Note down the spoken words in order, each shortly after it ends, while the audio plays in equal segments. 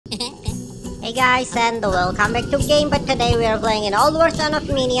Hey guys, and welcome back to game. But today we are playing an old version of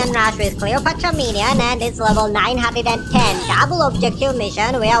Minion Rush with Cleopatra Minion, and it's level 910 double objective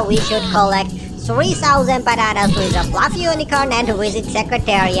mission where we should collect 3000 bananas with a fluffy unicorn and visit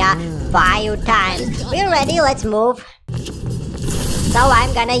Secretariat 5 times. We're ready, let's move. So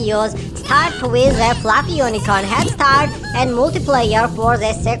I'm gonna use start with a fluffy unicorn head start and multiplayer for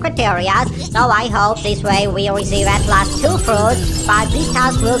the secretariat. So I hope this way we receive at last 2 fruits. But this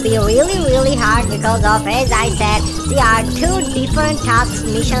task will be really hard because of, as I said, there are 2 different tasks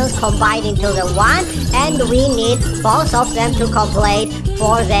missions combined into the one, and we need both of them to complete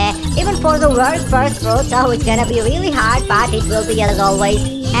for the very first fruit. So it's gonna be really hard, but it will be as always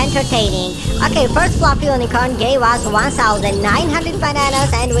entertaining. Okay, first fluffy unicorn gave us 1900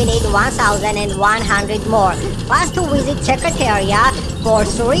 bananas and we need 1100 more. Plus to visit Secretariat for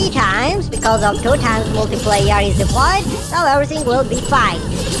 3 times because of 2 times multiplayer is deployed, so everything will be fine.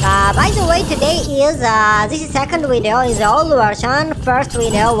 By the way, today is this is second video in the old version. First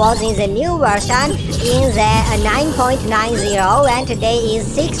video was in the new version in the 9.90, and today is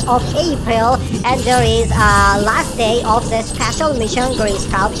 6th of April, and there is last day of the special mission Grease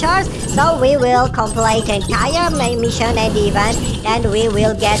sculptures. So we will complete entire mission and event, and we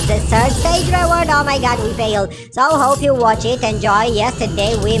will get the 3rd stage reward. Oh my god, we failed. So hope you watch it, enjoy.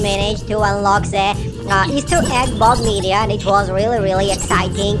 Yesterday we managed to unlock the Easter egg bug media, and it was really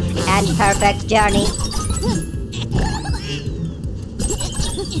exciting and perfect journey.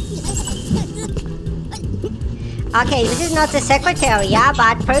 Okay, this is not the Secretariat,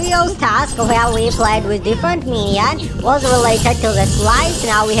 but previous task where we played with different minions was related to the slides.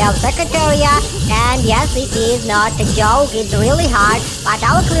 Now we have Secretariat, and yes, this is not a joke, it's really hard, but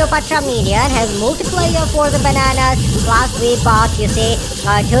our Cleopatra Minion has multiplayer for the bananas, plus we bought, you see,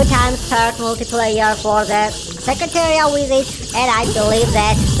 2 times perk multiplayer for the Secretariat visit, and I believe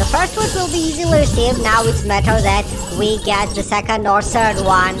that the first one will be easily received. Now it's matter that we get the 2nd or 3rd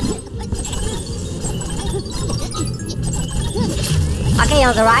one. Okay,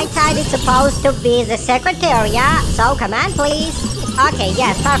 on the right side it's supposed to be the Secretariat, so come on please. Okay,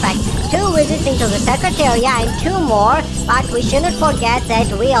 yes, perfect. 2 visits into the Secretariat and 2 more, but we shouldn't forget that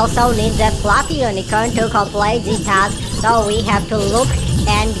we also need the fluffy unicorn to complete this task, so we have to look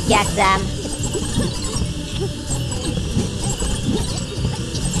and get them.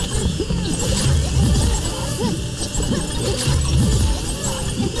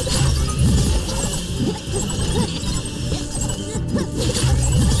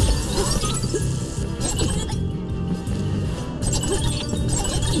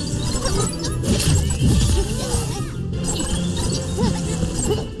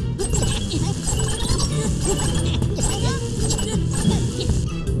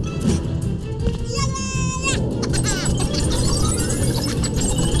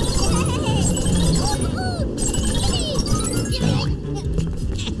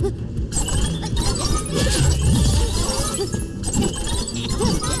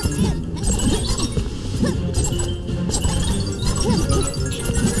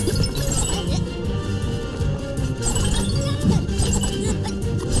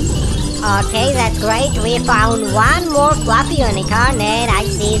 Okay, that's great. We found 1 more fluffy unicorn, and I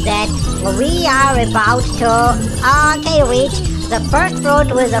see that we are about to reach the first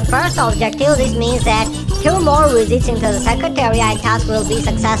fruit with the first objective. This means that 2 more visits into the Secretariat task will be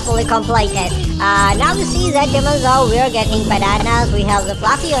successfully completed. Now you see that even though we are getting bananas, we have the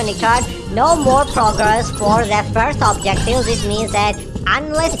fluffy unicorn, no more progress for the first objective. This means that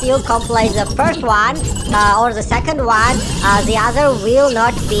unless you complete the first one or the 2nd one, the other will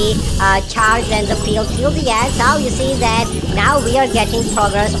not be charged in the field till the end. So you see that now we are getting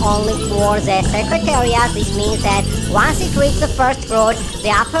progress only for the Secretariat. This means that once it reaches the first fruit,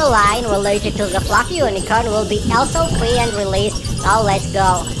 the upper line related to the fluffy unicorn will be also free and released. So let's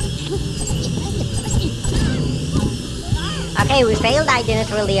go. Okay, we failed. I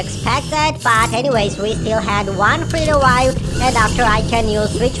didn't really expect that, but anyways, we still had 1 free revive, and after I can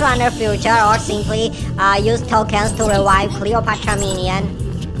use Switch Runner Future or simply use tokens to revive Cleopatra Minion.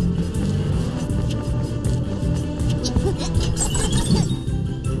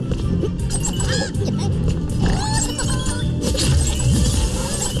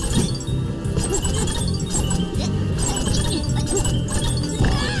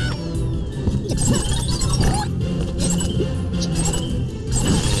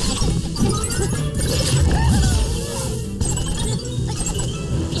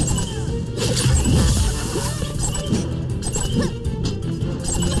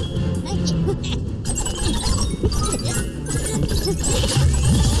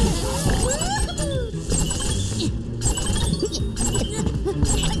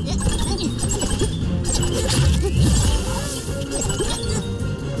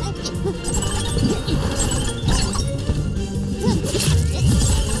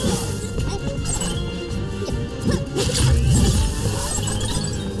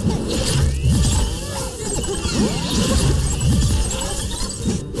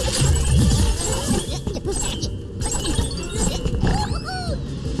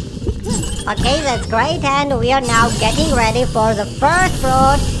 Okay, that's great, and we are now getting ready for the first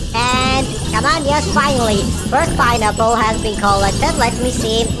fruit. And come on, yes, finally, first pineapple has been collected. Let me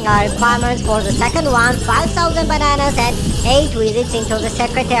see our requirements for the second one: 5,000 bananas and 8 visits into the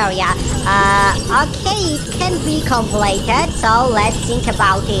secretariat. Okay, it can be completed, so let's think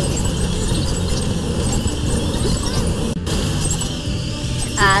about it.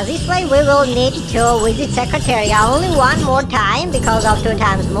 This way we will need to visit Secretariat only one more time because of 2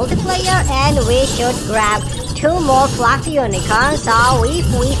 times multiplayer, and we should grab 2 more fluffy unicorns. So if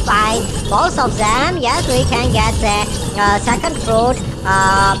we find both of them, yes, we can get the second fruit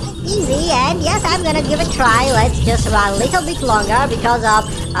easy. And yes, I'm gonna give it a try. Let's just run a little bit longer because of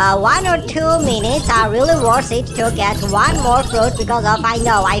 1 or 2 minutes are really worth it to get 1 more fruit, because of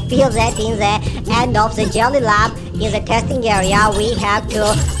I feel that in the end of the jelly lab, in the testing area, we have to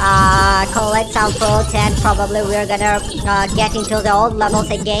collect some fruits, and probably we're gonna get into the old levels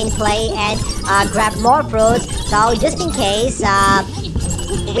again, play and grab more fruits. So just in case,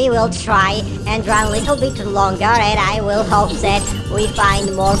 we will try and run a little bit longer, and I will hope that we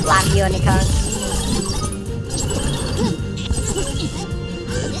find more fluffy unicorns.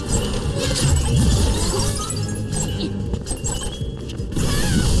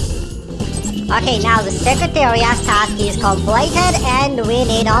 Okay, now the Secretariat task is completed, and we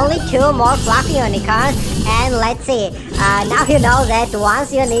need only 2 more fluffy unicorns. And let's see, now you know that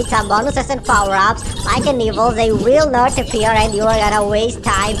once you need some bonuses and power-ups, like an evil, they will not appear, and you are gonna waste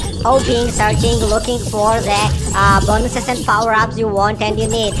time hoping, searching, looking for the bonuses and power-ups you want and you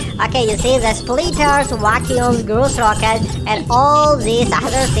need. Okay, you see the splitters, vacuums, groove rockets, and all these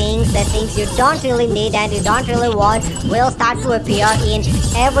other things, the things you don't really need and you don't really want, will start to appear in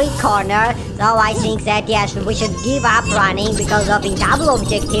every corner. So I think that yes, we should give up running, because of in double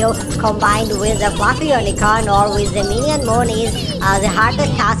objective combined with the fluffy unicorn or with the minion moon is the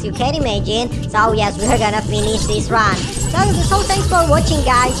hardest task you can imagine. So yes, we're gonna finish this run. So thanks for watching,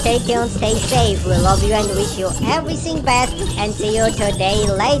 guys. Stay tuned, stay safe. We love you and wish you everything best, and see you today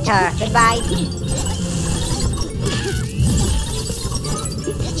later. Goodbye.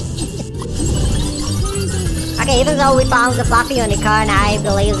 Okay, even though we found the fluffy unicorn, I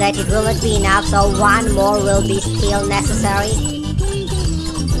believe that it will not be enough, so 1 more will be still necessary.